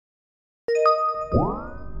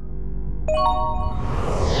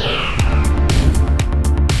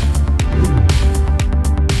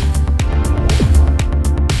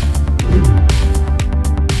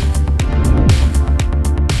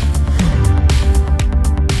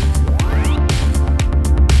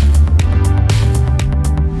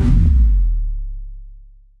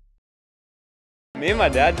my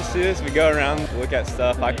dad to see this. We go around, look at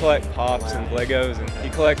stuff. I collect Pops and Legos, and he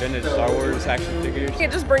collects vintage Star Wars action figures. It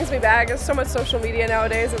just brings me back. There's so much social media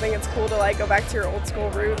nowadays. I think it's cool to like go back to your old school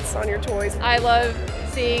roots on your toys. I love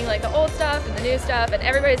seeing like the old stuff and the new stuff, and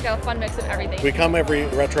everybody's got a fun mix of everything. We come every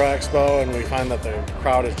Retro Expo and we find that the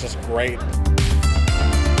crowd is just great.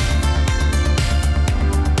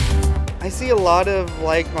 I see a lot of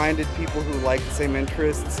like-minded people who like the same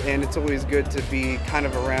interests, and it's always good to be kind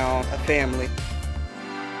of around a family.